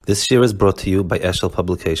This year is brought to you by Eshel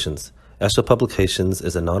Publications. Eshel Publications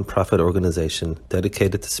is a non-profit organization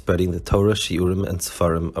dedicated to spreading the Torah, Shiurim, and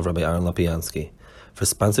Sefarim of Rabbi Aaron Lapiansky. For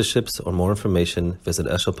sponsorships or more information, visit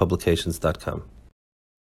eshelpublications.com.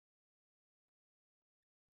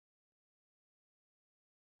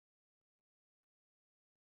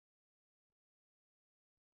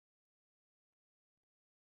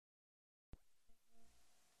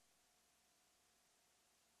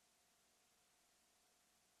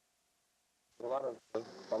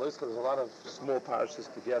 There's a lot of small parishes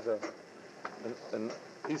together, and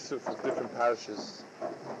pieces of different parishes.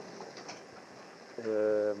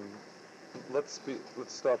 Let's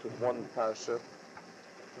start with one parasha,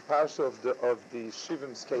 the parasha of the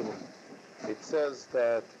Shivim Skenim. It says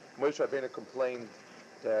that Moshe Rabbeinu complained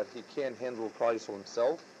that he can't handle Klal Yisrael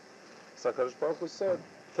himself. So HaKadosh Baruch Hu said,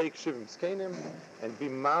 take Shivim Skenim and be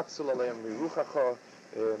matzil aleim miruchacha,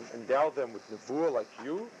 endow them with nevuah like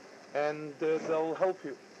you, and they'll help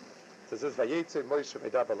you. So it says, Vayetze Moshe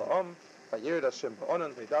medaber la'am, Vayered Hashem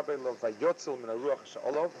ba'onan medaber lo, Vayotzil min haruach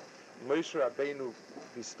she'olav. Moshe Rabbeinu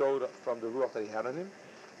bestowed from the ruach that he had on him.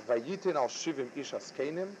 Vayitin al shivim ish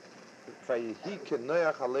askenim, Vayehi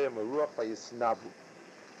kenoach aleim haruach vayisnabu.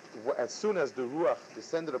 As soon as the ruach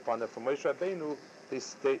descended upon them from Moshe Rabbeinu,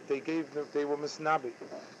 they were misnabi.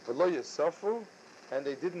 V'lo yisafru, and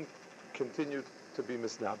they didn't continue to be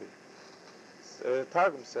misnabi.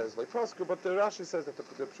 Targum says like Pascha, but the Rashi says that the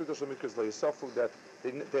Pshuto Shemikra is like Yisafru, that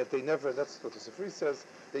they never. That's what the Sifri says.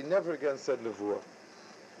 They never again said nevuah.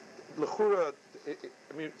 L'chura,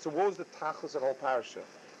 I mean, so what was the tachlis of the whole parasha?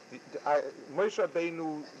 Moshe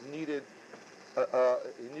Rabbeinu needed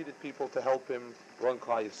people to help him run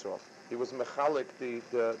Klal Yisrael. He was mechalik the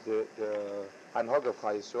anhag of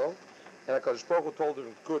Klal Yisrael, and HaKadosh Baruch Hu told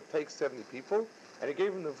him, "Good, take 70 people," and he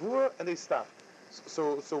gave him nevuah, and they stopped.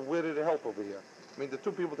 So where did it help over here? I mean, the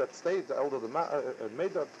two people that stayed, the elder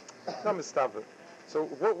made that, not mistaver. So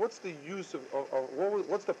what's the use of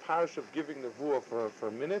what's the parish of giving nevuah for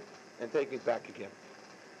a minute and taking it back again?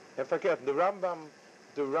 And forget the Rambam,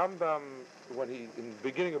 when he in the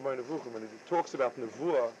beginning of Moed Nevuchim, when he talks about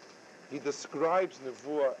nevuah, he describes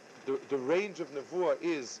nevuah. The range of nevuah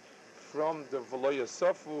is from the V'lo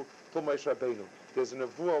Yasafu to Moshe Rabbeinu. There's a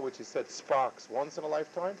nevuah which he said sparks once in a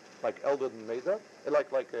lifetime, like Eldad and Meda, like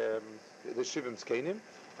the Shivim Skenim,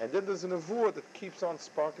 and then there's a nevuah that keeps on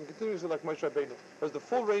sparking continuously, like Moshe Rabbeinu. Because the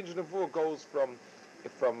full range of nevuah goes from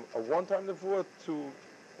a one-time nevuah to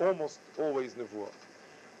almost always nevuah.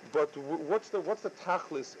 But what's the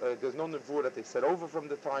tachlis? There's no nevuah that they said over from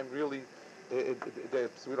the time. Really, so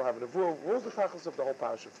we don't have a nevuah. What was the tachlis of the whole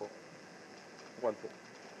parasha for? One thing.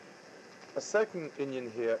 A second inyan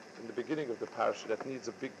here in the beginning of the parasha that needs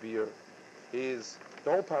a big beer is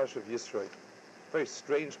the whole parasha of Yisro. Very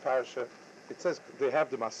strange parasha. It says they have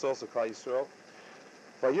the masos of Klal Yisrael.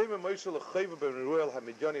 Moshe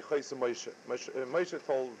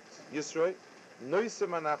told Yisro,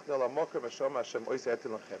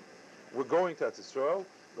 we're going to Yisrael.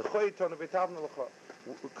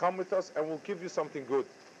 Come with us and we'll give you something good.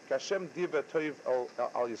 Kashem diva toiv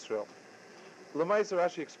al Yisrael. Lamaisa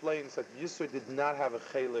Rashi explains that Yisro did not have a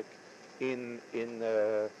chelik in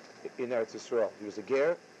Eretz Yisrael. He was a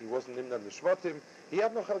ger. He wasn't named on the Shvatim. He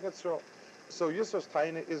had no chelik in Yisrael. So Yisro's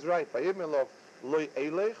taina is right. Vayimilov loy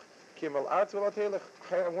eilech kimal artz v'lat eilech.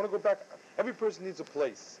 I want to go back. Every person needs a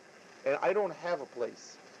place, and I don't have a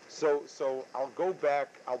place. So I'll go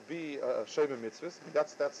back. I'll be a shema mitzvahs.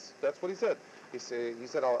 That's what he said. He said he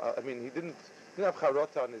didn't have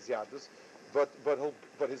charota on his yadus. But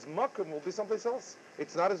his makom will be someplace else.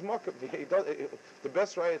 It's not his makom. The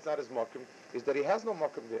best right, it's not his makom, is that he has no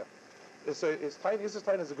makom there. So his taina is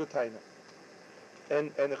a good taina.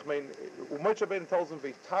 And I mean, Moshe Rabbeinu tells him,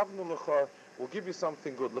 "Ve'tavnu lecha, we'll give you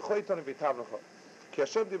something good. Lecha itanu ve'tavnu lecha. Ki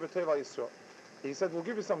Hashem di b'teiv al Yisrael." He said, "We'll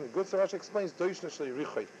give you something good." So Rashi explains, "Doishna shel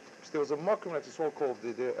Yerichai." There was a makom that is all called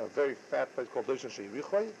a very fat place called Doishna shel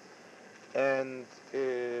Yerichai, and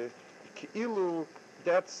Ki'ilu.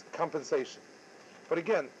 That's compensation. But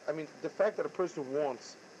again, I mean, the fact that a person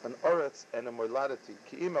wants an oretz and a moladity,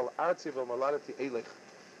 ki'imel artzi v'moladity elech,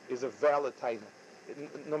 is a valid taina.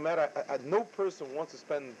 No matter, no person wants to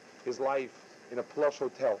spend his life in a plush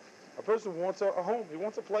hotel. A person wants a home. He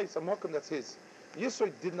wants a place, a makom that's his.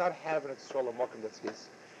 Yisro did not have an Yisrael a makom that's his.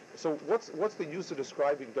 So what's the use of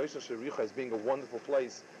describing Doishna Shericha as being a wonderful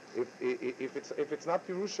place if it's not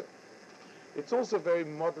Pirusha? It's also very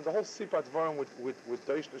modern. The whole Sipat Varam with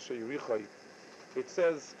Doishna Shericha, it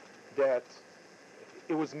says that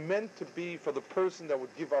it was meant to be for the person that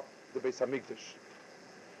would give up the Beis Hamikdash.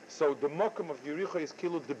 So the mokum of Yericho is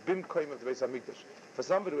kilu the bimkoim of the Beis Hamikdash. For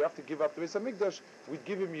somebody who have to give up the Beis Hamikdash, we'd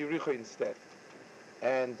give him Yericho instead.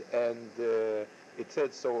 And it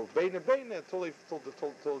said so. Beine till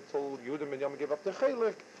Yehuda and Yom gave up the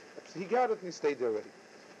chelik, he got it and he stayed there already.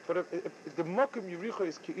 But if the mokum Yericho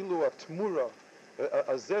is kilu a tmura,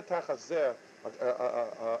 a zeh tach a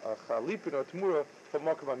chalipin or tmura for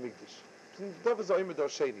mokum Hamikdash. That was a imedor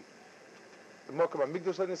sheni. The mokum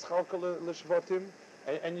Hamikdash is chalka l'shvatim.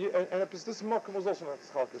 And this mokum was also not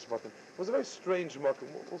chalka l'shvatim. It was a very strange mokum.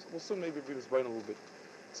 We'll soon maybe be this a little bit.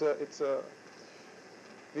 So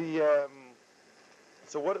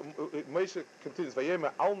what Moshe continues,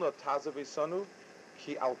 Vayema alna tazav esanu,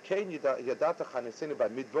 ki alkein yadata chanesenu by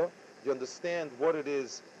midbar. You understand what it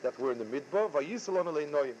is that we're in the midbar. Vayisalon alei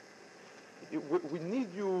noyim. We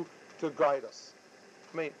need you to guide us.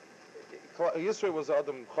 I mean, Yisrael was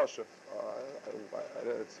Adam Choshev.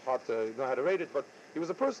 It's hard to know how to rate it, but he was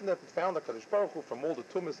a person that found HaKadosh Baruch Hu from all the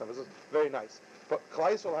tumas, and it was very nice. But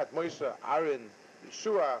Klal Yisrael had Moshe, Aaron,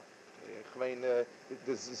 Yeshua, the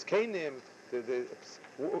Zizkenim, the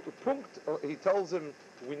punkt, he tells him,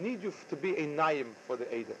 we need you to be a Naim for the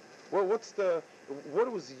Eidah. Well,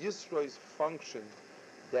 what was Yisrael's function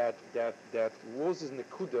that was his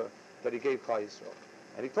Nekuda that he gave Klal Yisrael?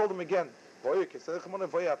 And he told him again, we're going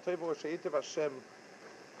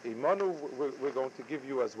to give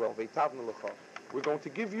you as well. We're going to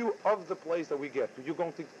give you of the place that we get. You're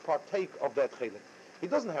going to partake of that chelik. He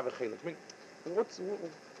doesn't have a chelik. I mean, what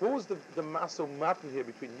was the maso matin here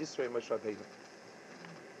between Yisrael and Moshe Rabbeinu?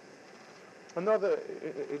 Another,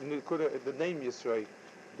 the name Yisrael.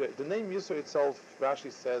 The name Yisrael itself,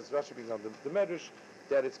 Rashi brings on the Medrash,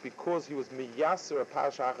 that it's because he was miyaser a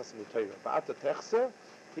parasha achas in the Torah. Ba'ata techse,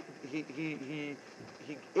 he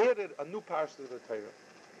added a new parasha to the Torah.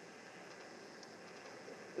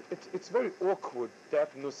 It's very awkward,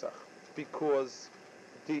 that nusach, because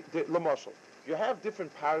the Lamashal, you have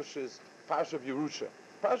different parashas, parasha of Yerusha.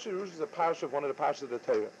 Parasha of Yerusha is a parasha of one of the parashas of the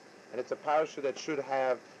Torah, and it's a parasha that should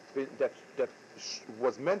have been, that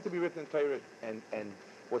was meant to be written in Torah, and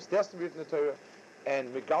was destined to be written in Torah, and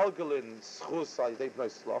Megalgalin Schus Alidei Bnei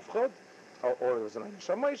Slavchad, or it was an Einish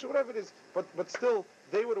HaMoshe, whatever it is, but still,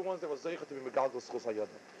 they were the ones that was Zeicha to be Megalgal Schus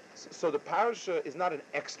HaYodam. So the parasha is not an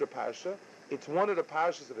extra parasha, it's one of the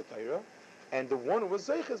parashas of the Torah, and the one who was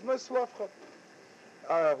Zeicha is Bnei Slavchad.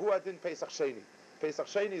 Who had din Pesach Sheni. Pesach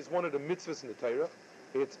Sheni is one of the mitzvahs in the Torah.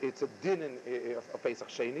 It's a din of Pesach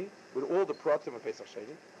Sheni, with all the pratim of Pesach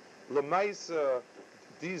Sheni. L'mais,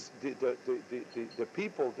 the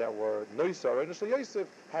people that were Noisar and Yosef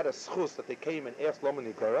had a schus that they came and asked Lama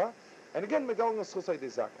Nigara, and again Megalgan schus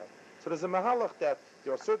Aydei Zakai. So there's a mahalach that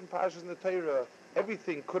there are certain parashas in the Torah,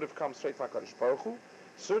 everything could have come straight from HaKadosh Baruch Hu.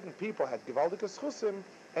 Certain people had Givaldik schusim,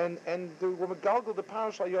 and they were Megalgal the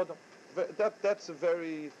parasha Yodam. That's a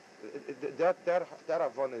very that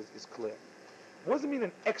avon is clear. What does it mean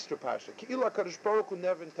an extra parasha? Ki'ila HaKadosh Baruch Hu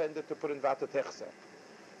never intended to put in Vata Techse.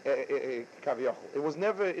 It was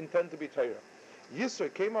never intended to be Torah. Yisro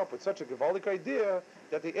came up with such a Givaldik idea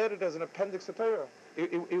that they added as an appendix to Torah.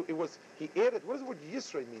 It was, he added, what does the word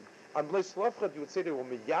Yisro mean? On Bnei Slavchad, you would say they were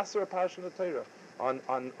Miyaser a parasha in the Torah. On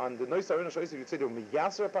the Noisar and Yosef, you would say they were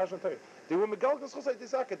Miyaser a parasha in the Torah. They were Megalgal Schusay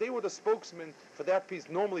Dizaka. They were the spokesman for that piece.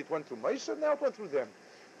 Normally it went through Moshe, now it went through them.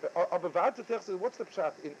 What's the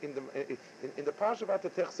pshat in the parasha of Vata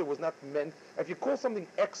Techse was not meant. If you call something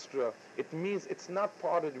extra, it means it's not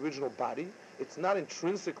part of the original body. It's not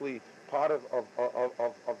intrinsically part of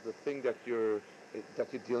the thing that you're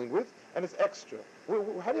dealing with, and it's extra.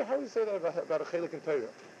 How do you say that about a chelik in Torah?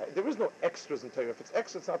 There is no extras in Torah. If it's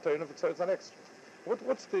extra, it's not Torah. And if it's Torah, it's not extra.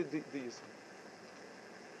 What's the use?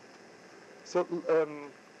 So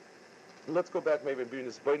let's go back maybe and be in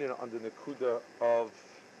this binding on the nekuda of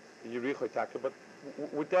Yericho Taka, but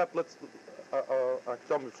with that, let's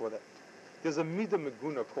tell me before that. There's a Mida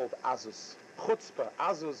Meguna called Azus. Chutzpah,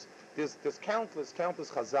 Azus, there's countless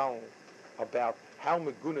Chazal about how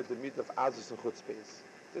Meguna the Mida of Azus and Chutzpah is.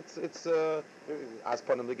 It's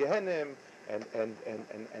Aspanim Legehenim, and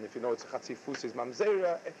if you know it's Chatzifus is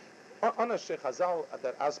Mamzera. Anashe Chazal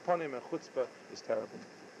that Aspanim and Chutzpah is terrible.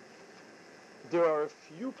 There are a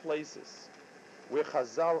few places where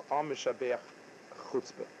Chazal are Meshabeach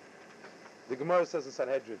Chutzpah. The Gemara says in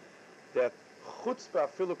Sanhedrin that chutzpah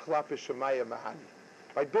afilu klape shemaya mahani.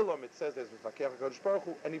 By Bilam it says there's V'vakech HaKadosh Baruch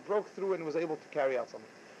Hu, and he broke through and was able to carry out something.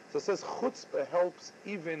 So it says chutzpah helps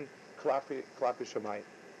even klape shemaya.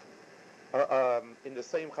 In the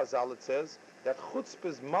same Chazal it says that chutzpah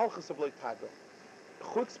is malchus of leitago.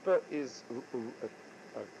 Chutzpah is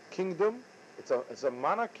a kingdom. It's a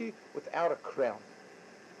monarchy without a crown.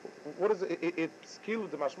 What is it? It's kilu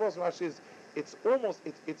the mashmos Rashi is. It's almost.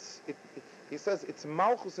 He says it's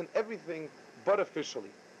malchus and everything, but officially.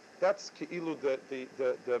 That's ki'ilu the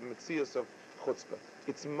mitzias of chutzpah.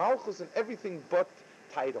 It's malchus and everything but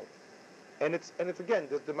title. And it's again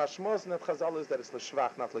the mashmos and Chazal is that it's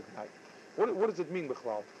l'shvach, not l'gnai. What does it mean,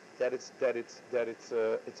 Bechlal? That it's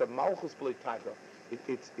a malchus b'li title.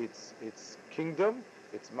 It's kingdom,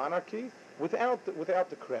 it's monarchy without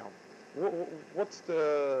the crown.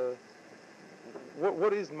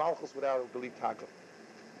 What is malchus without b'li title?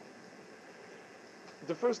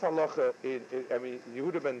 The first halacha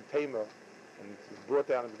Yehuda ben Tamer, and it's brought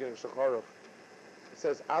down in the beginning of Shulchan Aruch. It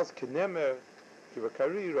says as kenemer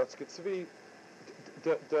kivakari rotzkitzvi.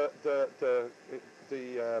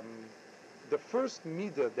 The first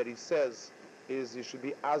midah that he says is you should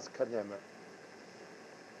be as kanemer.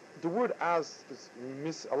 The word as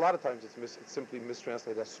is a lot of times it's simply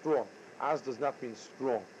mistranslated as strong. As does not mean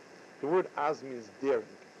strong. The word as means daring.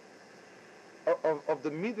 Of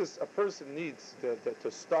the midas a person needs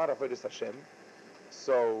to start avodas Hashem.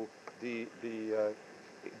 So the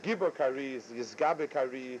gibor kari is yizgabe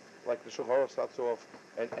kari, like the Shulchan Aruch starts off,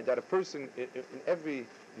 and that a person in every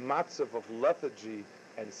matzav of lethargy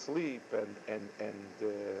and sleep and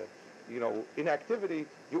inactivity,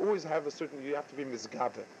 you always have you have to be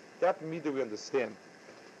mizgabe. That midah we understand.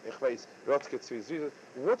 What's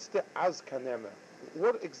the az kanemer?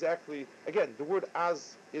 What exactly? Again, the word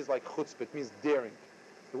 "as" is like chutzpah. It means daring.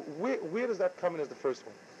 Where does that come in as the first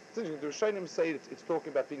one? It's interesting. The Rishonim say it's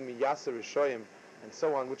talking about being miyaser rishoyim and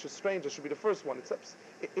so on, which is strange. It should be the first one.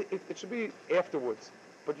 It should be afterwards.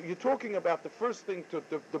 But you're talking about the first thing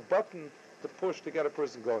the button to push to get a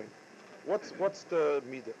person going. What's the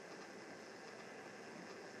midah?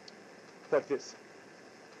 Like this.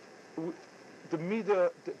 The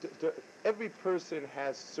midah. Every person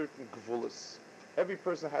has certain gvulas. Every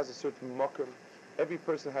person has a certain makom. Every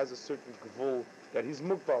person has a certain gvul that he's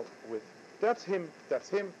mukbal with. That's him. That's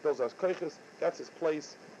him. Those are his koiches. That's his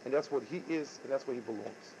place, and that's what he is, and that's where he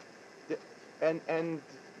belongs. And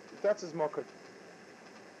that's his makom.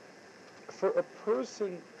 For a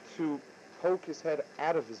person to poke his head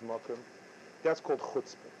out of his makom, that's called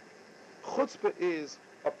chutzpah. Chutzpah is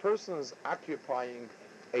a person is occupying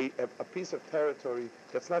a piece of territory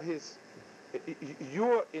that's not his.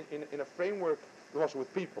 You're in a framework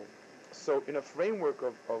with people. So in a framework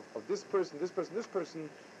of this person,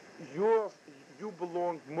 you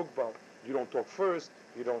belong mugbal. You don't talk first,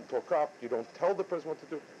 you don't talk up, you don't tell the person what to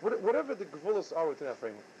do. Whatever the gevulas are within that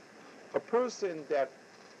framework. A person that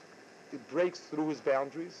breaks through his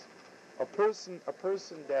boundaries, a person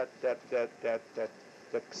that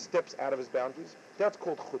steps out of his boundaries, that's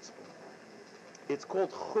called chutzpah. It's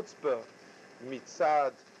called chutzpah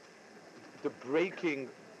mitzad, the breaking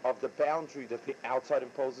of the boundary that the outside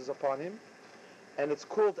imposes upon him, and it's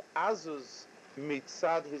called azuz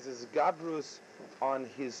mitzad his gabrus on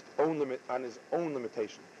his own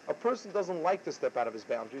limitation. A person doesn't like to step out of his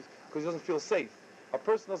boundaries because he doesn't feel safe. A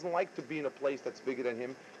person doesn't like to be in a place that's bigger than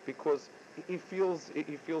him because he feels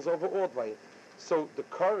overawed by it. So the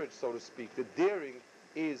courage, so to speak, the daring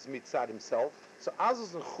is mitzad himself. So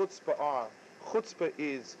azuz and chutzpah are. Chutzpah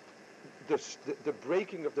is the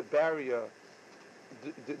breaking of the barrier,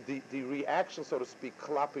 the reaction, so to speak,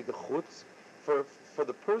 klapi the chutz. For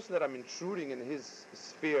the person that I'm intruding in his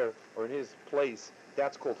sphere or in his place,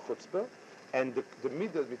 that's called chutzpah. And the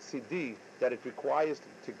midah mitzidi that it requires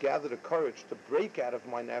to gather the courage to break out of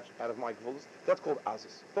my gevulas, that's called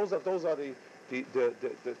azus. Those are the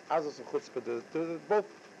azus and chutzpah, the both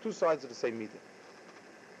two sides of the same midah.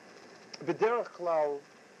 B'derech klal,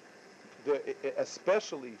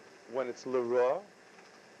 especially when it's l'ra,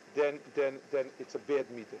 then it's a bad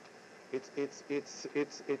midah. It's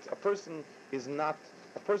a person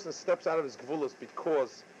steps out of his gevulas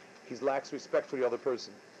because he lacks respect for the other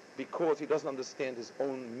person, because he doesn't understand his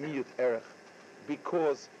own miyut erech,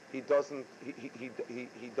 because he doesn't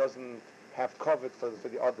have covet for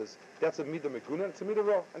the others. That's a midah meguna, it's a midah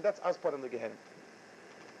ra, and that's aspar in the Gehenna.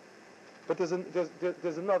 But there's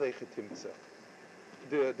another echetimtza.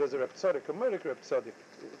 There's a Reb Tzaddik, a Merik Reb Tzaddik.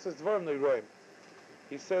 It says Dvarim Neiroim.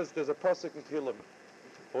 He says there's a pasuk in Tehillim.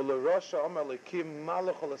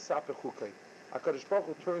 HaKadosh Baruch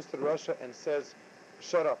Hu turns to Russia and says,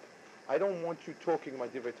 "Shut up! I don't want you talking my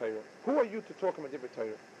divrei Torah. Who are you to talk my divrei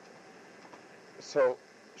Torah?" So,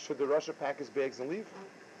 should the Russia pack his bags and leave?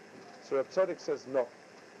 So Reb Tzaddik says, no.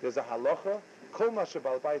 There's a halacha. Kol ma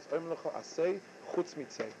shebal bayis omer lecha asay chutz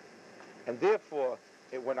mitzay. And therefore,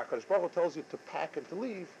 when HaKadosh Baruch Hu tells you to pack and to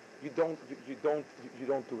leave, you don't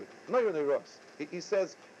do it. No, you're in the Ross. He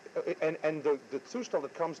says, and the tzushtal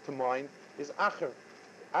that comes to mind is acher.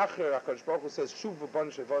 Acher, HaKadosh Baruch Hu says, Shuv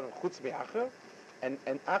v'bon shevonim chutz mi'acher, and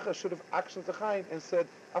Acher should have actioned the Chaim and said,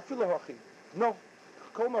 Afilu hachi. No,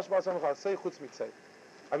 Kol mashma samach say chutz mitzay.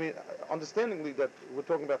 I mean, understandingly that we're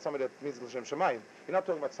talking about somebody that means l'shem shemayim. You're not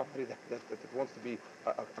talking about somebody that wants to be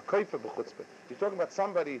a koifer b'chutzpah. You're talking about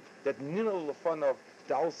somebody that ninol l'fan of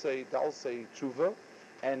dalsei tshuva,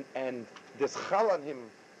 and there's chal on him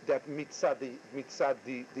that mitzad the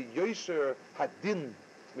yosher hadin,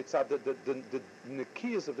 mitzad the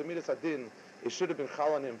nekiyas of the midas hadin, it should have been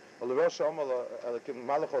chal on him.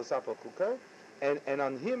 And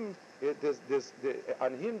on him,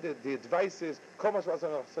 the advice is,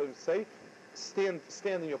 say,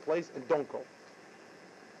 stand in your place and don't go.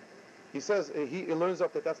 He says he learns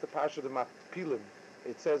up that that's the parsha of the Mapilim.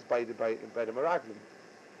 It says by the Meraglim.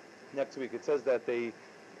 Next week it says that they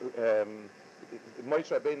Moshe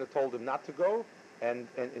Rabbeinu told them not to go, and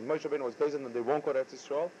Moshe Rabbeinu was based on them, they won't go to Eretz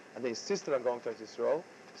Yisrael, and they insisted on going to Eretz Yisrael.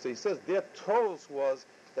 So he says their Torah was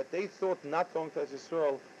that they thought not going to Eretz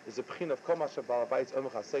Yisrael is a pchin of Kol Masha Ba'al Bayis Omer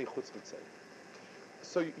Chasei Chutz Mitzay.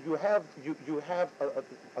 So you have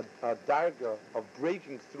a darga of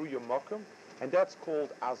breaking through your makom, and that's called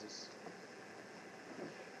azus.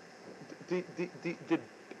 The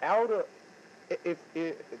outer, if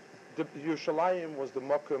the Yerushalayim was the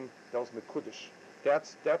makom that was mekudesh,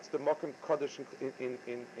 that's the makom kodesh in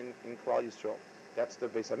Klal Yisrael. That's the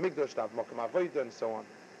Beis Hamikdash, the makom avodah, and so on.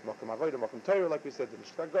 Makom avodah, makom Torah, like we said, the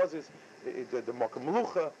Mishnah the makom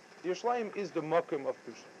melucha. Yerushalayim is the makom of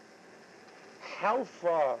Kedusha. How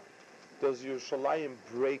far does Yerushalayim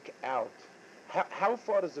break out? How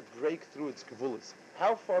far does it break through its gevulas?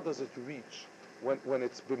 How far does it reach when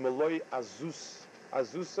it's b'maloi azusa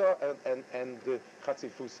and the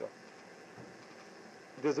chatzifusa?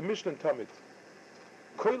 There's a Mishnah in Tamid.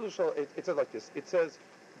 It says like this. It says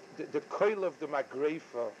the koil of the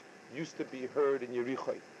magrefa used to be heard in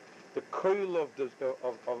Yericho. The koil of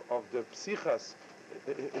the psichas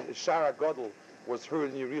Shara Gadol was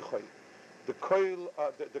heard in Yericho. The koil,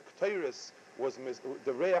 the Ketores was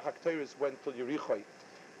the Reach HaKetores went to Yericho,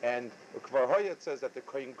 and Kvar Hoyet says that the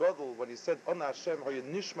Kohen Gadol, when he said Ona Hashem Hoyet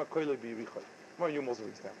Nishma Koilei B'Yericho, more you Muslim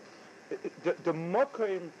reads now. The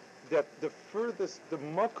Makom that the furthest, the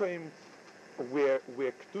Makom where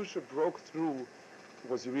Kedusha broke through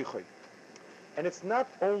was Yericho, and it's not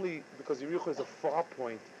only because Yericho is a far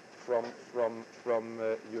point from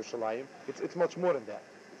Yerushalayim. It's much more than that.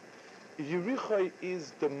 Yericho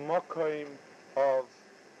is the makom of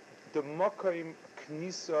the makom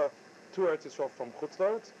knisa to Eretz Yisrael from Chutz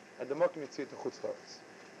La'aretz, and the makom yitzit to Chutz La'aretz.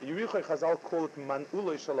 Yericho Chazal call it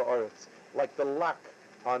man'uloi shel ha'aretz, like the lack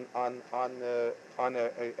on Eretz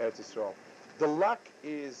Yisrael. The lack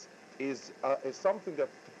is something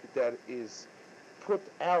that is put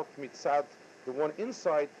out mitzad the one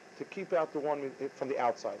inside to keep out the one from the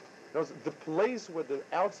outside. In other words, the place where the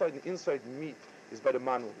outside and inside meet is by the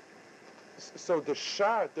manul. So the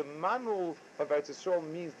manul of Eretz Yisrael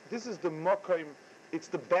means this is the makom, it's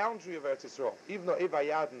the boundary of Eretz Yisrael. Even though Eva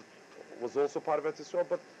Yadin was also part of Eretz Yisrael,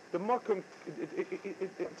 but the makom,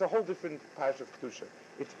 it's a whole different parish of Kedusha.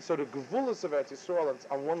 So the gevulas of Eretz Yisrael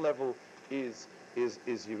on one level is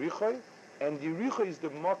Yericho, and Yericho is the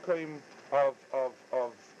makom of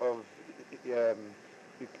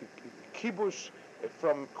kibush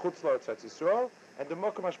from Chutz La'aretz Eretz Yisrael, and the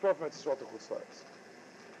makom hashpah from Eretz Yisrael to Chutz La'aretz.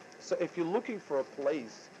 So if you're looking for a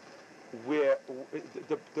place where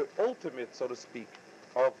the ultimate, so to speak,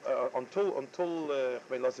 of until when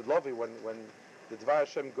the Dvar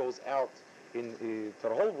Hashem goes out to the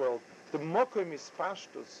whole world, the makom is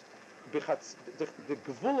pashtus. The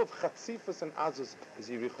gvul of chatzifas and azus is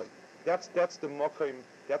Yericho. That's the makom.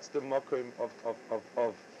 That's the makom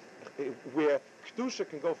of where Kedusha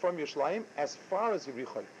can go from Yerushalayim as far as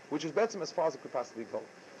Yericho, which is better as far as it could possibly go.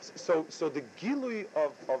 So the gilui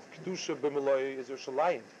of Kedusha b'Meloi is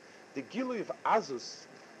Yerushalayim. The gilui of Azus,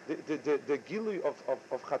 the gilui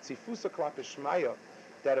of Chatzifusa Klape Shmaya,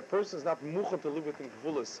 that a person is not muchen to live within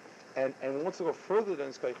Gvulas and wants to go further than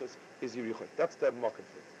his kaiches, is Yericho. That's the market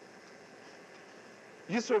for it.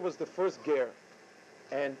 Yisrael was the first ger,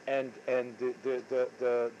 and the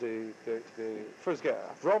first ger.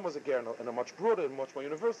 Avram was a ger in a much broader and much more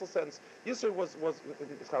universal sense. Yisrael was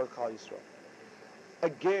Klal Yisrael. A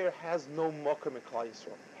ger has no makom in Klal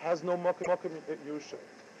Yisrael, has no makom in Yerusha.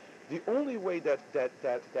 The only way that a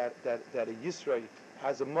Yisrael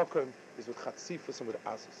has a makom is with chatzifus and with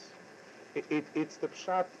azus. It's the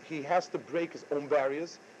pshat. He has to break his own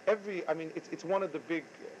barriers. It's one of the big.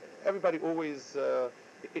 Everybody always.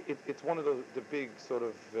 It's one of the big sort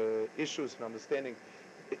of issues in understanding.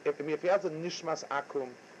 If he has a nishmas akum,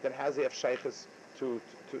 then has he have sheiches to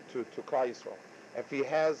Klal Yisrael. If he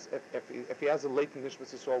has if he has a latent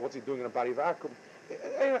nishmas Yisrael, what's he doing in a body vacuum?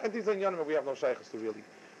 And these are young we have no shaykhs to really.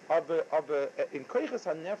 Aber in koiches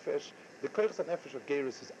hanefesh, the koiches hanefesh of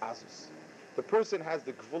Geirus is azus. The person has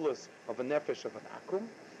the gvulas of a nefesh of an akum,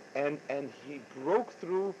 and he broke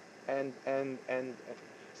through and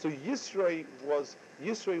so Yisroi was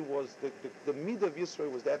the mid of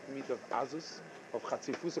Yisroi was that mid of azus, of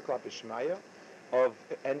chatzifusa klap ishmaya,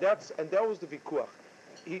 and that was the vikuach.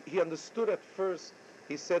 He understood at first.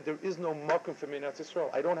 He said there is no makom for me in Eretz Yisrael.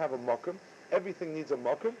 I don't have a makom. Everything needs a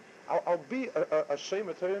makom. I'll be a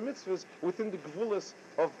shema Torah mitzvahs within the gvulas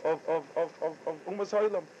of umas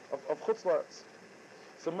ha'olam, of chutz la'aretz.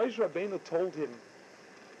 So Moshe Rabbeinu told him,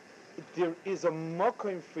 there is a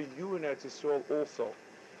makom for you in Eretz Yisrael also.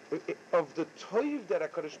 Of the toiv that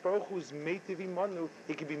HaKadosh Baruch Hu is meitiv imanu,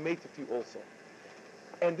 he can be meitiv for you also.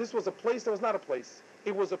 And this was a place that was not a place.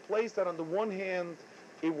 It was a place that on the one hand,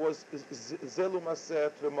 it was zelu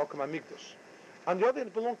maseh to the makom hamikdash. On the other hand,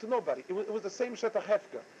 it belonged to nobody. It was the same shetach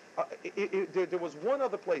hefka. There was one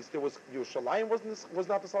other place. There was Yerushalayim was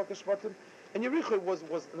not the Salka Shvatim, and Yericho was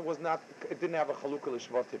not. It didn't have a Chalukah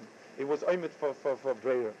Shvatim. It was Oimit for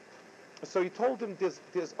Breyer. So he told him there's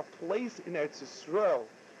a place in Eretz Yisrael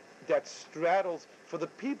that straddles for the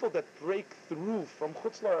people that break through from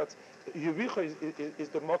Chutz La'aretz. Yericho is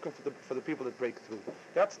the makom for the people that break through.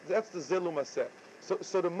 That's the Zelu Maseh.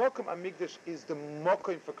 So the makom Amigdash is the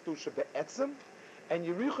makom for Kedusha be'etzem. And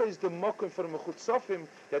Yericho is the makom for the mechutzafim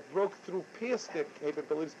that broke through past their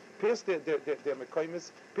capabilities, past their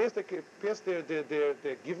mekaymis, past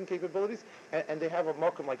their given capabilities, and they have a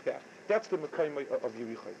makom like that. That's the mekayim of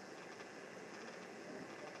Yericho.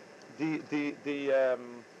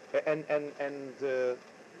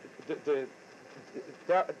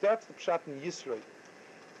 That's the pshat in Yisroi.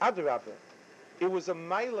 Adarabah, it was a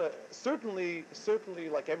maila. Certainly,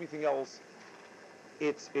 like everything else.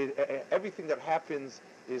 Everything that happens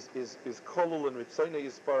is kolul and ritzonei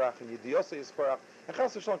yisparach and yidiosa yisparach. And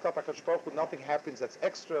chas v'shalom klap HaKadosh Baruch Hu, nothing happens that's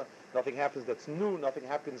extra, nothing happens that's new, nothing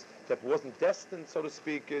happens that wasn't destined, so to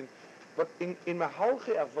speak. But in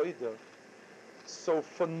mahalche avodah, so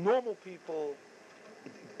for normal people,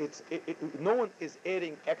 no one is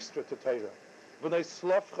adding extra to Torah. B'nai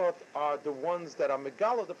Slofchot are the ones that are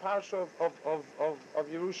megala, the parasha of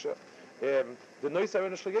Yerusha. The Nois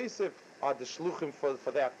Arena Shel Yosef are the shluchim for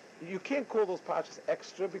that. You can't call those parshas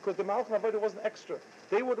extra because the Malach Avodah wasn't extra.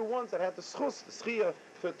 They were the ones that had the schus, the schia,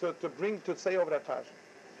 to say over that parsha.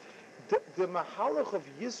 The Mahalach of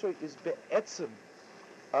Yisro is be'etzim,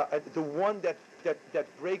 the one that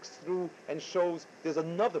breaks through and shows there's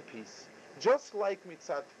another piece. Just like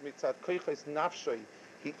mitzat koiches nafshay,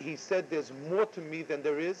 he said there's more to me than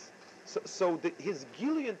there is. So his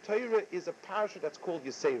Gilead Torah is a parsha that's called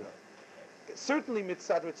Yisera. Certainly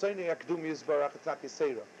mitzad ritzonei akdum yisbarach, it's not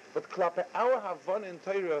Yisera. But klape our Havana in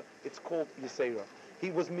Torah, it's called Yisera. He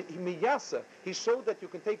miyasa. He showed that you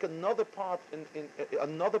can take another part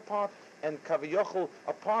another part and kaviyochel,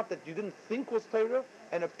 a part that you didn't think was Torah,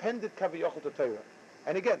 and appended kaviyochel to Torah.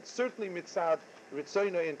 And again, certainly mitzad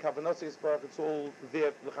ritzonei and kavanasa yisbarach, it's all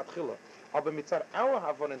there l'chatchila. Aber mitzad our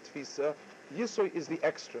Havana and Tfisa, Yisro is the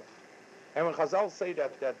extra. And when Chazal say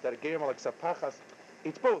that Gerim like sapachas,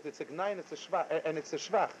 it's both. It's a gnayin, it's a shvach, and it's a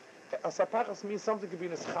shvach. A sapachas means something could be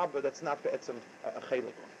in a schaber that's not be'etzem a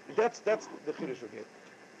chelik. That's the chiddush we get.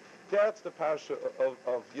 That's the parasha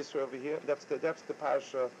of Yisro over here. That's the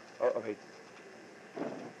parasha of Haiti.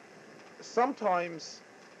 Sometimes,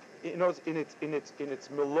 in its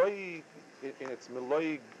meloi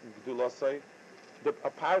gdulasai, a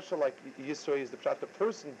parasha like Yisro is the pshat. The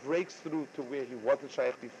person breaks through to where he wasn't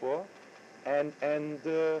shaykh before, and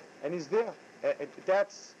he's there.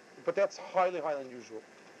 But that's highly unusual.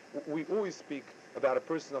 We always speak about a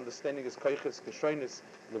person understanding his koiches, geshonis,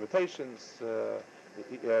 limitations,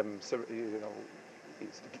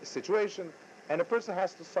 situation, and a person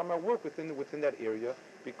has to somehow work within that area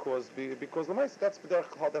because the that's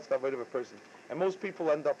the avoid of a person. And most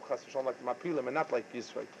people end up chas v'shalom like mapilim and not like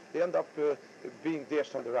Yisrael. They end up being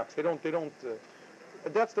dashed on the rocks. They don't.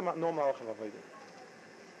 That's the normal of avodah.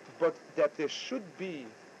 But that there should be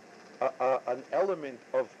an element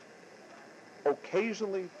of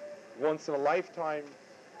occasionally, once in a lifetime,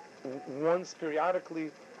 once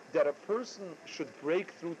periodically, that a person should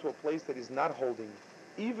break through to a place that he's not holding,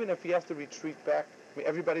 even if he has to retreat back.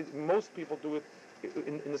 I mean, most people do it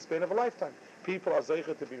in the span of a lifetime. People are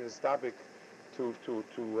zeicher to be mistabik, to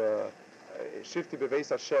shifti beveis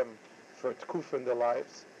Hashem for tkufa in their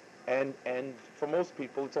lives, and for most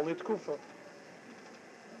people it's only a tkufa.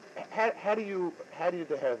 How do you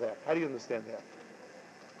hear that? How do you understand that?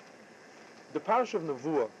 The parasha of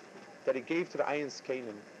Nevuah that he gave to the Ayin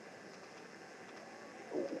Skanim,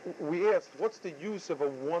 we asked, what's the use of a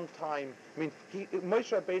one-time? I mean,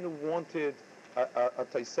 Moshe Rabbeinu wanted a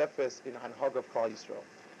Tosefes in Hanhag of Klal Yisrael.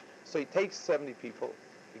 So he takes 70 people,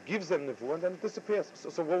 he gives them Nevuah, and then it disappears.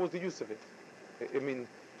 So what was the use of it? I mean,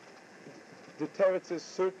 the Teretz is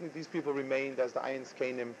certainly these people remained as the Ayin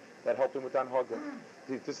Skanim that helped him with Hanhag.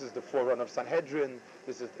 This is the forerunner of Sanhedrin.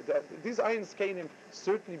 These Ayin Skanim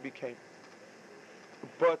certainly became.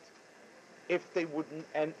 But if they wouldn't,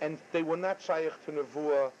 and they were not shaykh to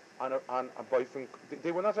Nevuah on a boyfriend,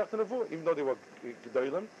 they were not shaykh to Nevuah, even though they were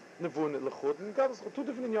Gedolim, Nevuah and Lechut, and God, two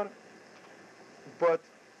different inyanim. But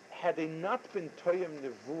had they not been Toyim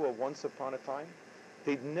Nevuah once upon a time,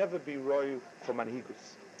 they'd never be royal for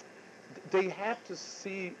Manhigus. They had to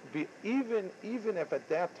even if at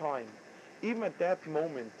that time, even at that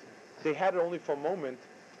moment, they had it only for a moment,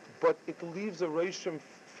 but it leaves a Rishim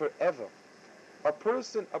forever. A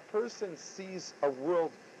person sees a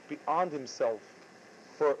world beyond himself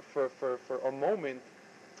for a moment.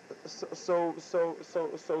 So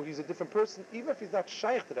he's a different person, even if he's not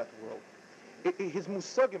shaykh to that world. His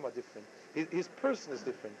musagim are different. His person is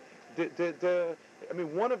different. I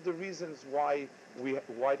mean, one of the reasons why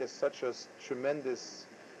there's such a tremendous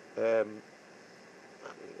I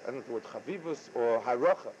don't know the word chavivus or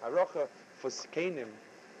haracha for skenim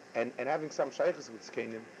and having some shaykhs with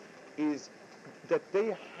skenim is that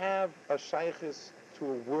they have a shaykhis to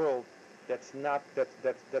a world that's not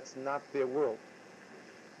their world.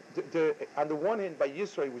 On the one hand, by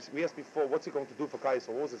Yisrael, we asked before, what's he going to do for Kais,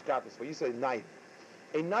 or what was his gadlus? For Yisrael, Nayim.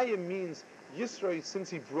 A Nayim means Yisrael, since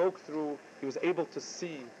he broke through, he was able to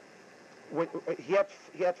see. When he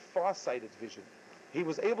had far-sighted vision. He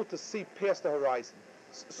was able to see past the horizon.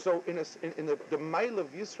 So the mile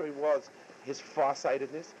of Yisrael was his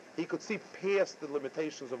far-sightedness. He could see past the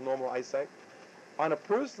limitations of normal eyesight. On a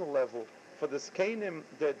personal level, for the Skanim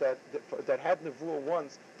that had Nevuah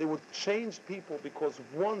once, they would change people because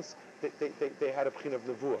once they had a B'chin of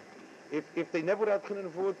Nevuah. If they never would have B'chin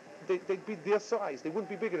of Nevuah, they'd be their size. They wouldn't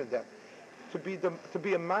be bigger than that. To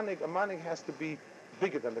be a manig has to be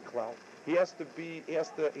bigger than the cloud. He has to be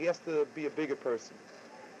a bigger person.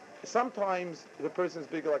 Sometimes the person is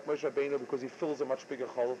bigger like Moshe Rabbeinu because he fills a much bigger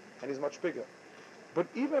chol and he's much bigger. But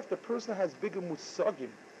even if the person has bigger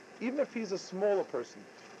musagim, even if he's a smaller person,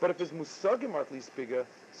 but if his musagim are at least bigger,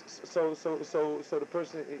 so the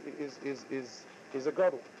person is a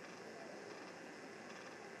gadol.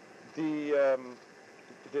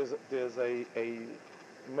 There's a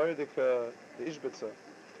Mordechai, the Ishbitzer,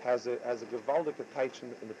 has a gewaldige teich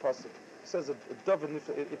in the pasuk. He says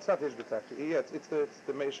it's not Ishbitzer actually. Yeah, it's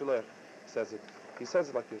the Meir Shalech says it. He says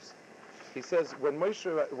it like this. He says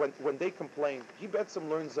when they complain, he Betzim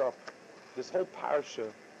learns up this whole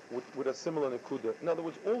parasha with a similar nekuda. In other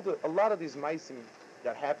words, a lot of these meisim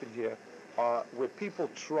that happened here are where people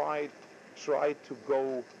tried to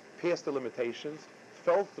go past the limitations,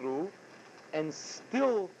 fell through, and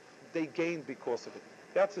still they gained because of it.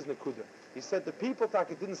 That's his nekuda. He said the people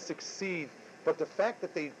Taka didn't succeed, but the fact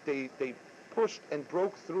that they pushed and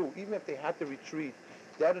broke through, even if they had to retreat,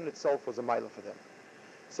 that in itself was a mila for them.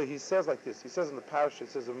 So he says like this. He says in the parasha,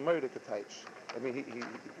 it says a Mordechai teich. I mean,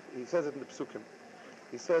 he says it in the psukim.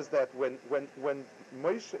 He says that when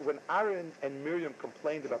Aaron and Miriam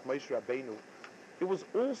complained about Moshe Rabbeinu, it was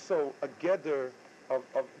also a gather of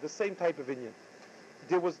the same type of inyan.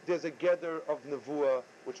 There's a gather of nevuah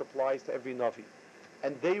which applies to every navi,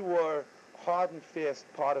 and they were hard and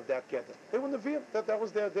fast part of that gather. They were neviim. That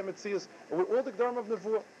was their metzias. With all the dharma of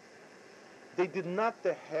nevuah, they did not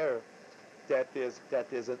deher that there's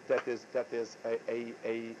a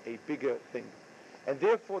bigger thing, and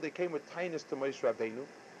therefore they came with tinus to Moshe Rabbeinu,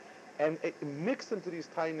 and mixed into these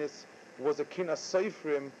tinus was a kina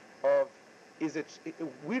seifrim of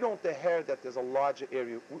we don't deher that there's a larger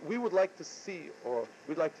area. We would like to see, or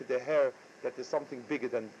we'd like to deher that there's something bigger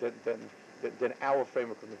than our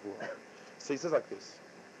framework of nevuah. So he says like this.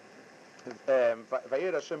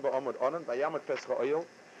 Vayer Hashem ba'amud onan, vayamad pescha oil,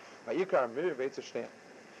 vayikar mir v'etzeh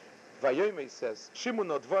Vayomer says, Shimun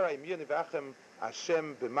odvara im yoni v'achem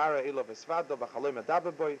Hashem b'mara ilo v'svado v'chalom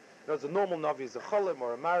adaber boy. There's a normal navi is a cholem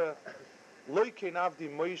or a mara. Loi kein avdi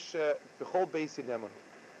Moshe b'chol beis yinemon.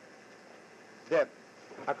 Then,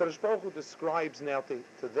 HaKadosh Baruch Hu describes now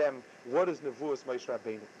to them what is nevuas Moshe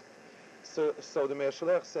Rabbeinu. So the Meir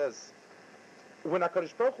Shalech says, when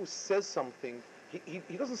HaKadosh Baruch Hu says something,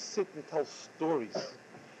 he doesn't sit and tell stories.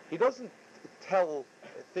 He doesn't tell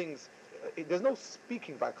things. There's no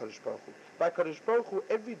speaking by HaKadosh Baruch Hu. By HaKadosh Baruch Hu,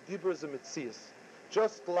 every dibur is a metzias.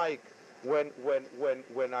 Just like when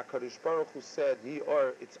HaKadosh Baruch Hu said,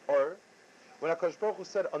 it's or, When HaKadosh Baruch Hu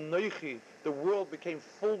said Anoichi, the world became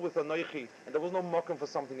full with Anoichi, and there was no mokum for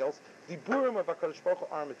something else. The Burim of HaKadosh Baruch Hu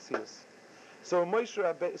are Metzias. So when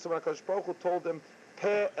HaKadosh Baruch Hu told them,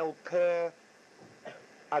 Peh el Peh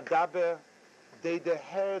Adaber, they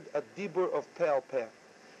heard a dibur of Peh el Peh.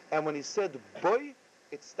 And when he said boy,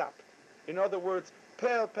 it stopped. In other words, Peh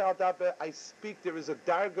el Peh Adaber, I speak, there is a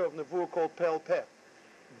darga of Nevuah called Peh el Peh.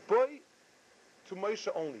 Boy, to Moshe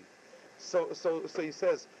only. So he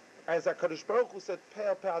says, as HaKadosh Baruch Hu said, Peh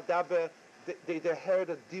el Peh Adaber, they heard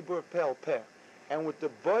a dibur of Peh el Peh. And with the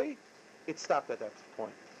boy, it stopped at that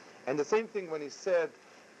point. And the same thing when he said,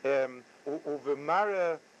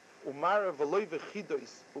 Umara v'loy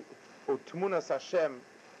v'chidois, u'tmunas Hashem,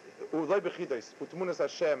 u'loy v'chidois, u'tmunas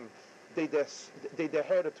Hashem, they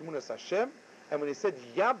heard the tmunas Hashem, and when he said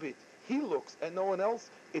Yabit, he looks, and no one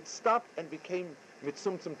else, it stopped and became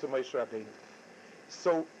mitzumtzum to Moshe Rabbeinu.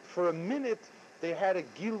 So for a minute, they had a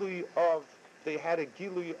gilui of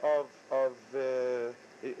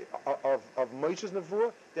Moshe's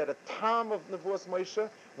nevuah. They had a tam of nevuah's Moshe,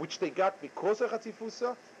 which they got because of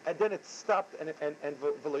Chatzifusa, and then it stopped and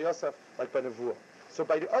V'lo Yosef like by nevuah. So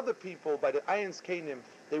by the other people, by the Ayin's Kenim,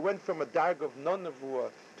 they went from a darg of non-nevuah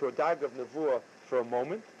to a darg of nevuah for a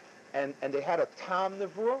moment, and they had a tam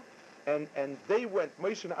nevuah, and they went,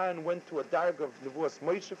 Moshe and Aaron went to a darg of nevuah's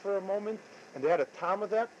Moshe for a moment, and they had a tam of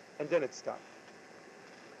that, and then it stopped.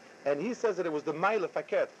 And he says that it was the Maila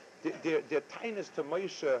Faket. Their tightness to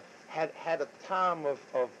Moshe had a tam of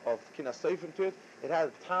Kinasayfim to it. It had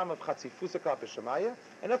a tam of Chatzifusa Klape Shemaya,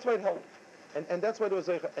 and that's why it helped. And that's why there was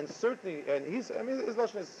and certainly, and his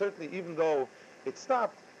lashon is certainly, even though it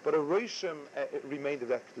stopped, but a Roshim remained of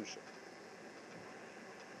that kedusha.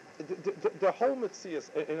 The whole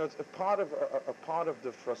Metzias, it's a part of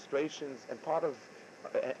the frustrations and part of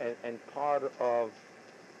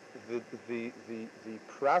the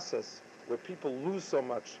process where people lose so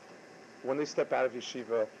much when they step out of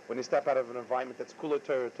yeshiva, when they step out of an environment that's kula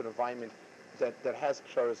Torah to an environment that has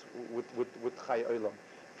psharas with Chai Olam.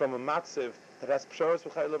 From a matzav that has psharas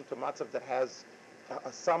with Chai Olam to a matzav that has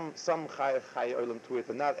some Chai Olam to it,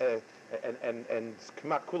 and not and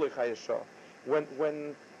k'mat kula Chai Yeshar.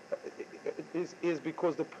 When is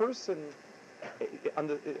because the person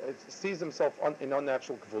sees himself in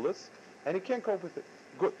unnatural gvulas, and he can't cope with it.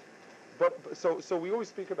 Good. But so we always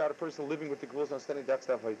speak about a person living with the gvulas and understanding that's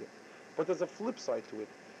the avodah. But there's a flip side to it.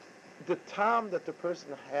 The time that the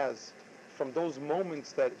person has from those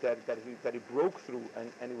moments that he broke through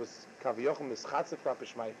and he was kaviyochel mischatzev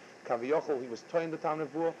rapishmai, kaviyochel he was toying the time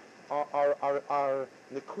nevuah are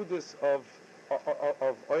nekudas of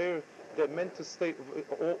oir. They're meant to stay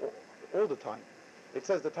all the time. It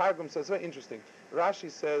says, the Targum says, very interesting.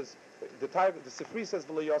 Rashi says, the Sifri says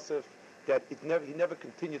V'lo Yosef, that he never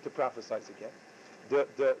continued to prophesy again.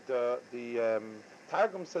 The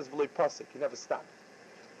Targum says V'lo Pasik, he never stopped.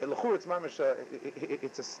 L'chur it's mamish,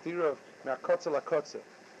 it's a steer of me'akotze lakotze.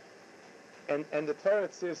 And the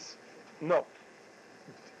Torah says, no.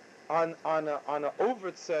 On a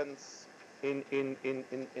overt sense, in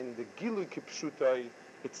the Gilu Kipshutai,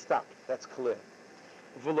 it stopped. That's clear.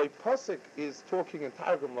 V'lo Pasik is talking in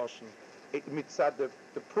Targum Lashon. Mitzad the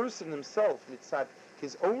person himself, mitzad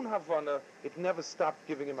his own Havana, it never stopped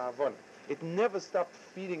giving him Havana. It never stopped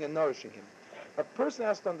feeding and nourishing him. A person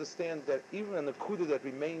has to understand that even a nakuda that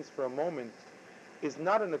remains for a moment is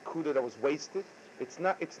not a nakuda that was wasted. It's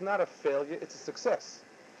not a failure. It's a success.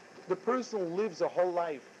 The person lives a whole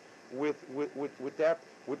life with that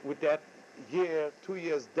year, 2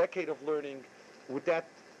 years, decade of learning, with that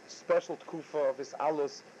special tkufa of his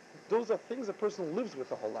alus. Those are things a person lives with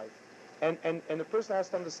the whole life, and the person has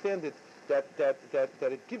to understand it that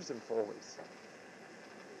it gives him for always.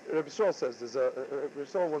 Rabbi Yisrael says Rabbi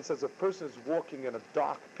Yisrael once says a person is walking in a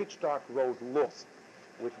pitch dark road, lost,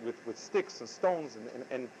 with sticks and stones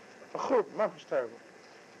and terrible,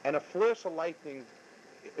 and a flash of lightning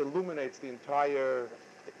illuminates the entire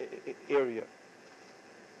area.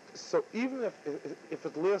 So even if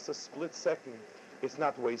it lasts a split second, it's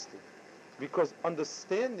not wasted, because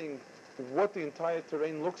understanding what the entire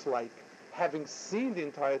terrain looks like, having seen the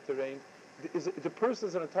entire terrain, the person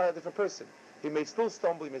is an entirely different person. He may still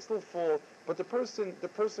stumble, he may still fall, but the person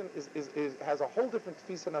has a whole different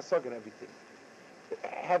tfisa and asag and everything.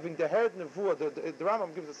 Having the heard nevuah, the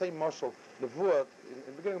Rambam gives the same mashal. Nevuah, in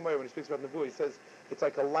the beginning of Meir, when he speaks about nevuah, he says it's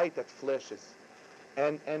like a light that flashes,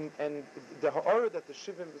 and the ha'ara that the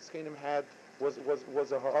Shivim V'skenim had was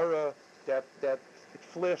a ha'ara that it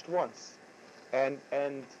flashed once, and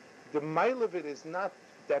the mile of it is not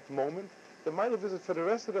that moment. The mile of it is for the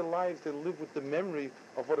rest of their lives they live with the memory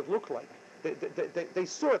of what it looked like. They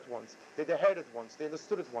saw it once, they heard it once, they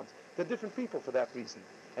understood it once. They're different people for that reason.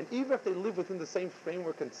 And even if they live within the same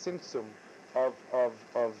framework and symptom of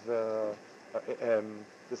the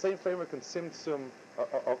same framework and symptom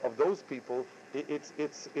of those people, it's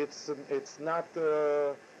not.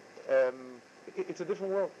 It's a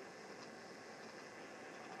different world.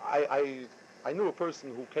 I knew a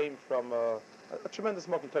person who came from a tremendous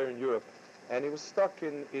Matan Torah in Europe, and he was stuck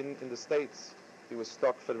in the States. He was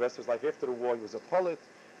stuck for the rest of his life. After the war, he was a polit,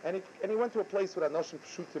 and he went to a place with Anoshim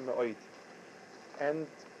Pshutim Me'oid, and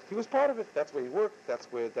he was part of it. That's where he worked. That's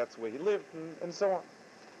where he lived, and so on.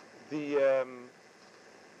 He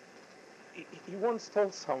once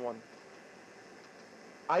told someone,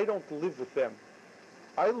 "I don't live with them.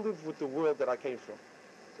 I live with the world that I came from.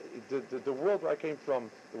 The world where I came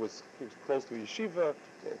from, he was close to a yeshiva,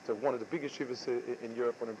 to one of the biggest yeshivas in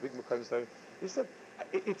Europe, one of the big mekayim. He said,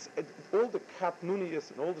 it's all the katnunius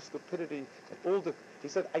and all the stupidity and he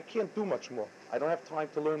said, I can't do much more. I don't have time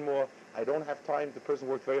to learn more. I don't have time. The person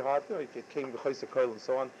worked very hard. He came to Chayse and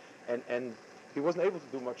so on, and he wasn't able to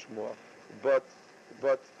do much more. But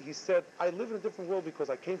he said, I live in a different world because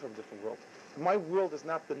I came from a different world. My world is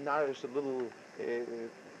not the nourished little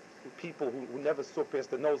people who never saw past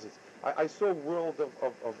their noses. I saw a world of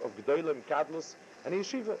Gedolim, Gadlus, and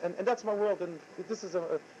Yeshiva, and that's my world. And this is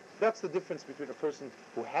that's the difference between a person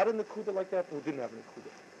who had a Nekuda like that and who didn't have a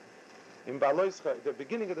Nekuda. In Beha'aloscha, the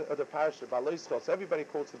beginning of the parasha, Beha'aloscha, so everybody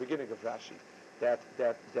quotes the beginning of Rashi, that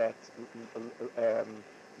the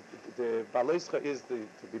Beha'aloscha is to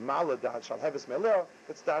be Mala, that shall have his Melech,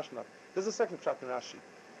 it's Dashna. There's a second pshat in Rashi.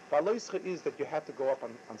 Beha'aloscha is that you have to go up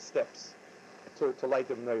on steps to light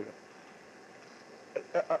the menorah.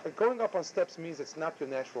 Going up on steps means it's not your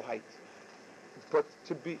natural height. But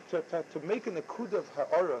to make a nekuda of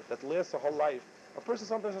ha'ara that lasts a whole life, a person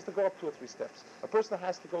sometimes has to go up 2 or 3 steps. A person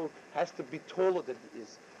has to be taller than he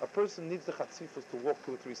is. A person needs the chatzifus to walk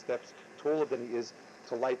 2 or 3 steps taller than he is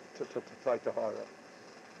to light the ha'ara.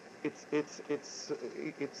 It's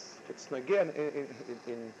again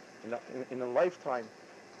in a lifetime.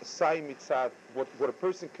 Sai mitzad, what a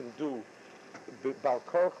person can do, to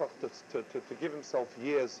give himself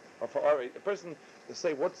years of ha'ara. A person to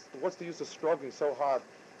say, what's the use of struggling so hard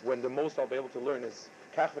when the most I'll be able to learn is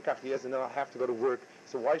kach v'kach years, and then I'll have to go to work.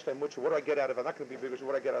 So why should I much? What do I get out of it? I'm not going to be bigger. So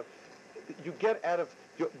what do I get out of it? You get out of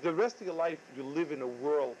the rest of your life. You live in a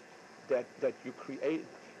world that you create,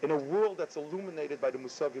 in a world that's illuminated by the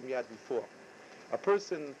musagim you had before. A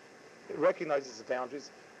person recognizes his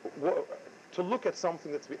boundaries. To look at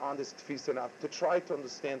something that's beyond his tfisa now, to try to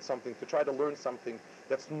understand something, to try to learn something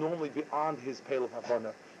that's normally beyond his pale of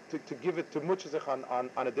havana, to give it to muchazich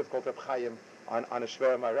on a difficult Reb Chaim, on a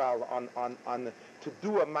shver maral, on to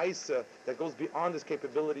do a maisa that goes beyond his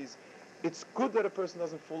capabilities. It's good that a person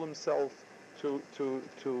doesn't fool himself and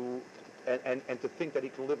to think that he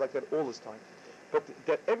can live like that all his time, but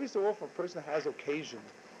that every so often a person has occasion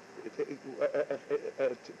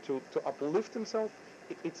to uplift himself.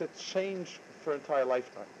 It's a change for an entire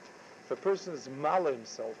lifetime. If a person is mala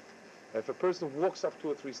himself, if a person walks up 2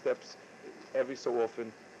 or 3 steps every so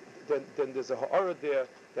often, then there's a ha'ara there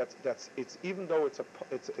that's it's, even though it's a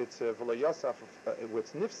v'lo yosef,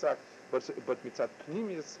 it's nifsak, but mitzat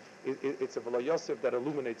pnimius, it's a v'lo yosef that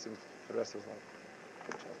illuminates him for the rest of his life.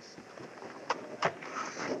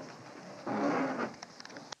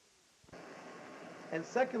 And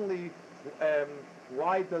secondly,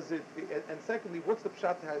 why does it? And secondly, what's the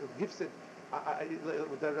pshat who hifsid?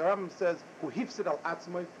 The Rambam says, "Who hifsid al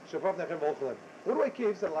atzmai shavav nechem volchalem." What do I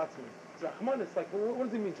care hifsid al atzmai? It's like, what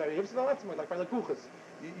does it mean? Hifsid al atzmai, like by lakuchas.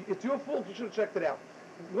 It's your fault. You should have checked it out.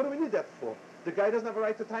 What do we need that for? The guy doesn't have a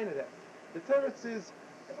right to tiny that. The Torah says,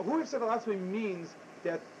 "Who hifsid al atzmai" means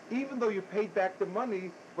that even though you paid back the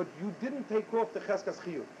money, but you didn't take off the cheskas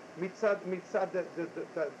chiyuv. Mitzad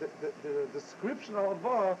the description of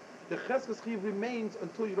Avah, the cheskas chiyuv remains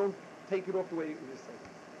until you don't take it off the way you say.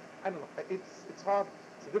 I don't know. It's hard.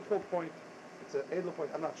 It's a difficult point. It's an edel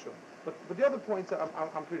point. I'm not sure. But the other points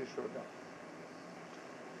I'm pretty sure about.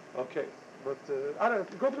 Okay. But I don't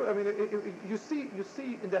know. Go through. I mean, you see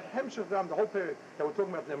in the Hemshech Ram, the whole period that we're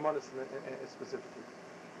talking about Nemanis specifically.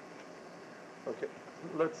 Okay.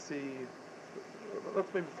 Let's see.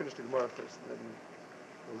 Let's maybe finish the Gemara first, and then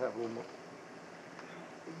we'll have a little more.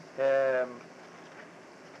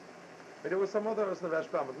 There was some others in the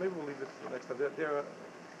Rashbam, but maybe we'll leave it for next time. There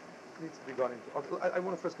needs to be gone into. I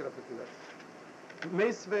want to first get up into that.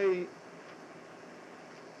 Meisvei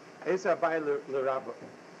Esa Bai L'Rabba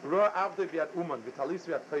Roa Avdei Biad Uman Vitalis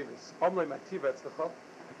Biad Kovis Omloi Mativa Etzlecha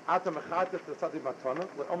Ata Mechatet Tzadi Matana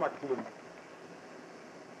Le'Omak Klum.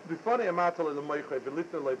 b'fanei amatal l'moichay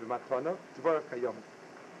v'litna loy b'matana dvar kayom.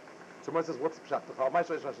 So one says, what's the pshat?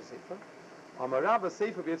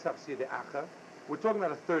 We're talking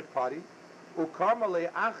about a third party. The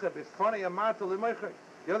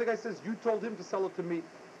other guy says, you told him to sell it to me.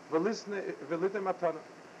 So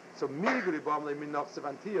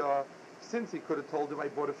since he could have told him I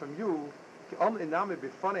bought it from you, I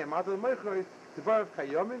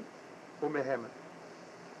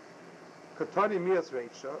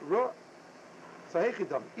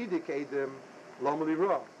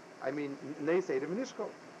mean,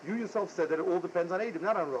 you yourself said that it all depends on Edom,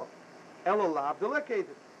 not on Ra. Elalav delek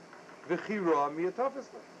Edom. V'chira miyatafis.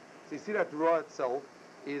 So you see that Ra itself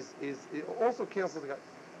is it also cancels the guy.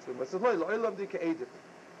 So it says, Lo'ilam dika Edom.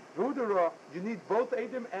 V'hu Ra, you need both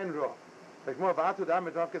Edom and Ra. Like more v'atu dam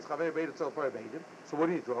etavkes chavei beidem tzol par beidem. So what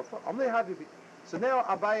do you need Ra for? Amlei hadibi. So now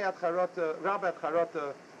Abai at Charata, Rabbi at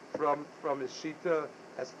Charata from his Shita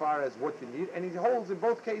as far as what you need, and he holds in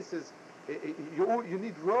both cases you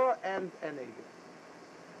need Ra and Edom.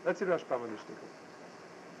 Let's see Rashi Pam Nishtikul.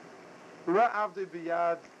 Ra avdei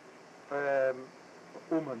biyad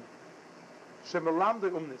uman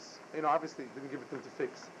shemelamde umnis. Obviously didn't give it to him to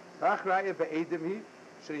fix.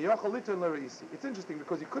 It's interesting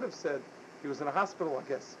because he could have said he was in a hospital. I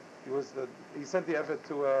guess he sent the evet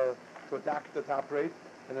to a doctor to operate,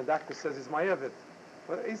 and the doctor says he's my evet.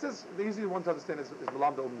 But he says the easy one to understand is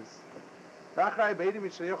melamde umnis.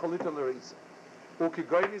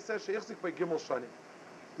 Ukigoyni says sheichzik by gimel shanim.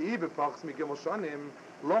 The ibe pachs mi gimel shanim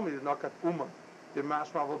lomi nakat uma. The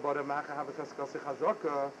mashma vol bore macha have kaskasi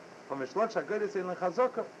chazaka. From mishlach shagoydes in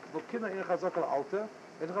chazaka. V'kina in chazaka alter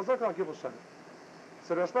in chazaka gimel shanim.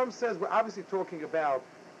 So the Rashbam says we're obviously talking about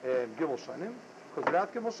gimel shanim because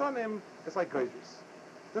without gimel shanim it's like goydes.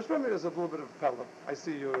 The Rashbam is a little bit of a pella. I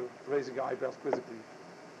see you raising your eyebrows quizzically.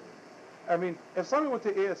 I mean, if someone were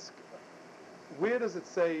to ask, where does it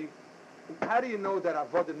say? How do you know that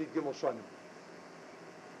avodah need gimel shanim?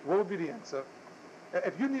 What would be the answer?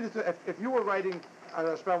 If you needed to, if you were writing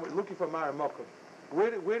looking for Mara Mokum,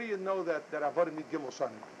 where do you know that avodah need gimel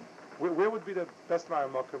shanim? Where would be the best Mara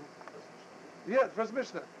Mokum? Yeah, first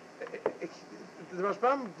Mishnah. The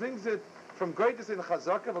Rashbam brings it from greatest in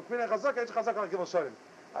Chazaka, but Kvina Chazaka, it's Chazaka like gimel shanim.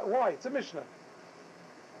 Why? It's a Mishnah.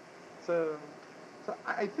 So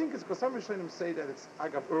I think it's because some Rishonim say that it's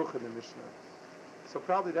Agav Urch in the Mishnah. So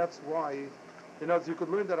probably that's why, you could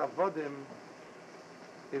learn that Avodim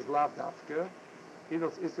is Lav Dafka.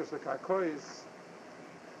 It's Iskar Shekakois.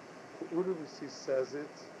 Who do we see says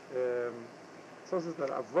it? Says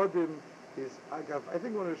that Avodim is Agav. I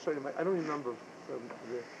think one of the Rishonim, I don't remember,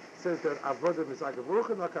 says that Avodim is Agav Urch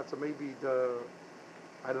in Lakat, so maybe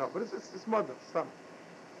I don't know, but it's Mother, some.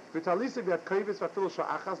 V'talisa v'atkoivis v'afilu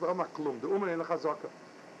sha'achas v'oma klum. The uman in the chazaka.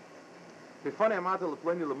 B'fanei amata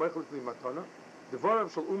l'pleni l'moichlit l'matana. Devorav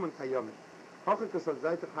shal uman kayamin. Hochikas al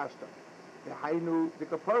zaytach hashta. V'hainu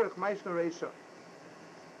v'kaporech maishna reisha.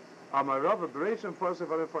 Amarava b'reisha m'forse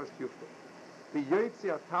v'arem forse kiyufta. V'yoytzi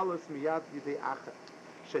atalos miyad yidei acha.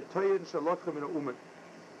 Shetoyen shalotcha min ha'uman.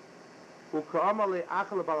 U'ka'ama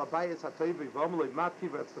le'acha l'balabayis ha'toivi v'om le'matki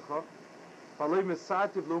v'etzlecha. V'aloi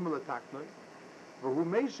mesativ l'uman l'taknoi. והוא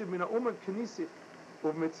מיישב מן האומן כניסיך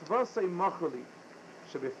ובמצווסי מחרלי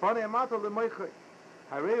שבפני אמרת למייכי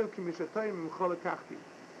הרי הוא כמשתיים ממך לקחתי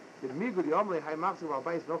דמיגו די עמלי היי מחזיק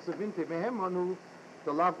והבייס נוחסי וינטי מהם אנו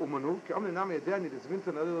דלאב אומנו כי עמלי נמי ידעני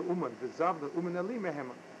דזווינטי נליל אומן וזב לאומן אלי מהם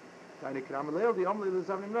דייני קרם ליל די עמלי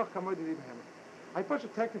לזב נמנוח כמוי די מהם. I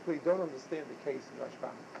technically don't understand the case in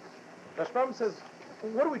Rashbam. Rashbam says,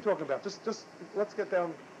 what are we talking about? Just let's get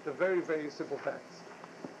down the very, very simple facts.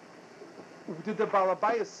 Did the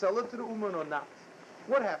Balabayas sell it to the Uman or not?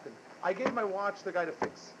 What happened? I gave my watch to the guy to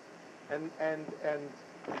fix. And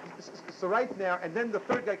so right now, and then the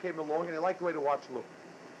third guy came along and he liked the way the watch looked.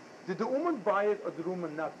 Did the Uman buy it or did the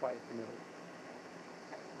Uman not buy it from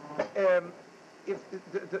him?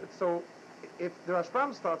 If the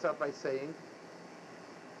Rashbam starts out by saying,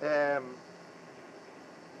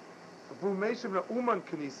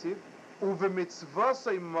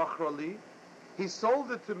 he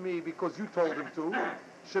sold it to me because you told him to.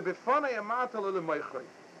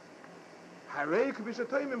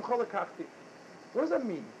 What does that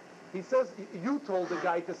mean? He says you told the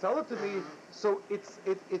guy to sell it to me, so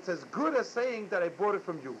it's as good as saying that I bought it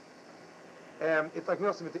from you. It's like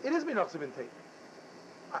Minachsim. It is Minachsim.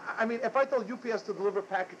 I mean, if I tell UPS to deliver a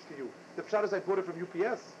package to you, the pshat is I bought it from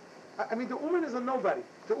UPS. I mean, the Uman is a nobody.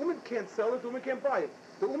 The Uman can't sell it. The Uman can't buy it.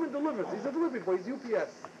 The Uman delivers. He's a delivery boy. He's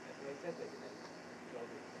UPS.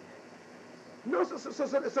 No,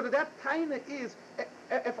 so that kind of is,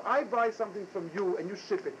 If I buy something from you and you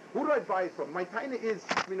ship it, who do I buy it from? My taina is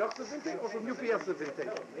Minochsa Vinte or from UPS Vinte?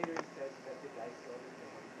 No, later he says that the guy sold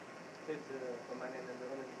it to Oman and then the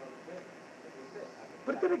woman sold it.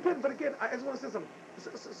 But again, I just want to say something.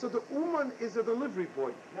 So the Uman is a delivery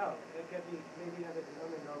boy. No, it could be maybe that the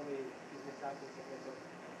woman normally he's misacting something, so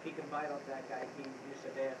he can buy it off that guy. He's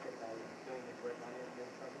Yushadeach it by doing his work on it and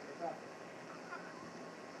then sells it for profit.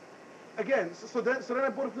 Again, so then I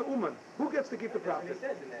bought it from the Uman. Who gets to keep the profit? That's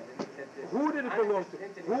what he says in that. He said this. Who did it belong to?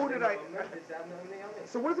 Who did I?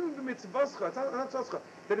 So So what does it mean mitzvahscha? It's not tzvahscha.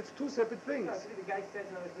 That it's two separate things. no, the guy says,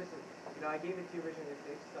 no, listen, I gave it to you originally at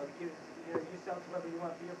 6, so I'll give it to you, you sell to whoever you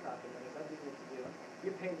want for your profit, and if I'm giving it to you,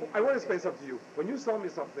 you pay me. I want to explain something to you. When you sell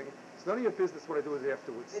me something, it's none of your business what I do with it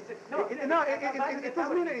afterwards. It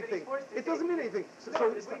doesn't mean anything. It doesn't mean anything. So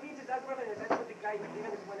what it means is that's what the guy,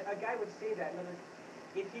 when a guy would say that, in other words,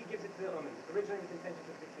 if he gives it to the woman, originally with intention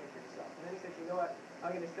of fixing it for yourself, and then he says, you know what,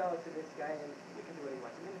 I'm going to sell it to this guy, and he can do what he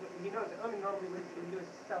wants. And then he knows that normally what he do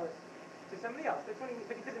is sell it to somebody else. That's what he,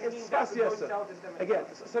 but he doesn't mean that go sell it to somebody Again,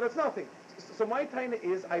 else. so that's nothing. So my taina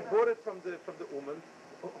is I bought it from the Uman,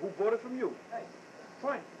 who bought it from you. Right.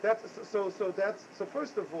 Fine. That's so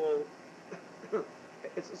first of all,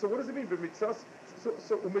 so what does it mean? B'mitzvahs.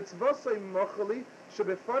 So umitzvahsay machali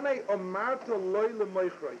shebefanei omarta loy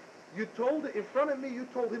lemoichrei. You told it in front of me. You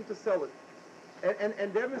told him to sell it,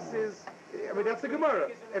 and then it says, I mean that's the Gemara.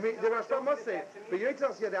 I mean the Rashba must say,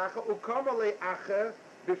 "V'yitzas yadacha ukamalei acher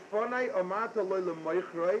b'fanei omarta loy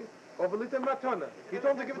lemoichrei." He told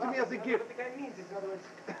him to give it to me as a gift. What the guy means is, in other words,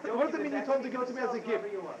 What does it mean? You told him to give it to me as a gift,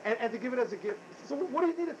 and to give it as a gift. So what do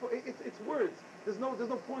you need it for? It's words. There's no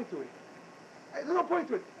point to it. There's no point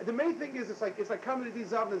to it. The main thing is it's like kamei di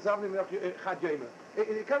zavne chad yoma.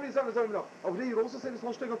 Kamei di zavne. Over there you also say this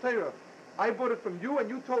whole shtick of Torah. I bought it from you, and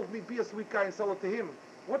you told me be a sweet guy and sell it to him.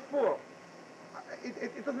 What for?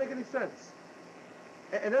 It doesn't make any sense.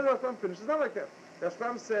 And then the Rashbam finishes. It's not like that. The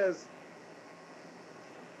Rashbam says.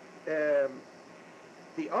 The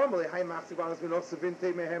Amalei Hay Machzibanas Minos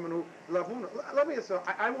Vinte Mehemenu Lavuna. Let me say,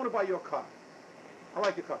 I want to buy your car. I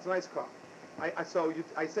like your car. It's a nice car. I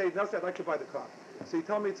say, now I'd like to buy the car. So you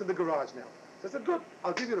tell me it's in the garage now. So I said, good.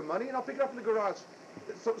 I'll give you the money and I'll pick it up in the garage.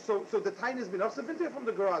 So the taina is Minos Vinte from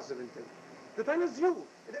the garage Vinte. The taina is you.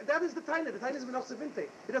 That is the taina. The taina is Minos Vinte.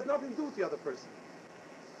 It has nothing to do with the other person.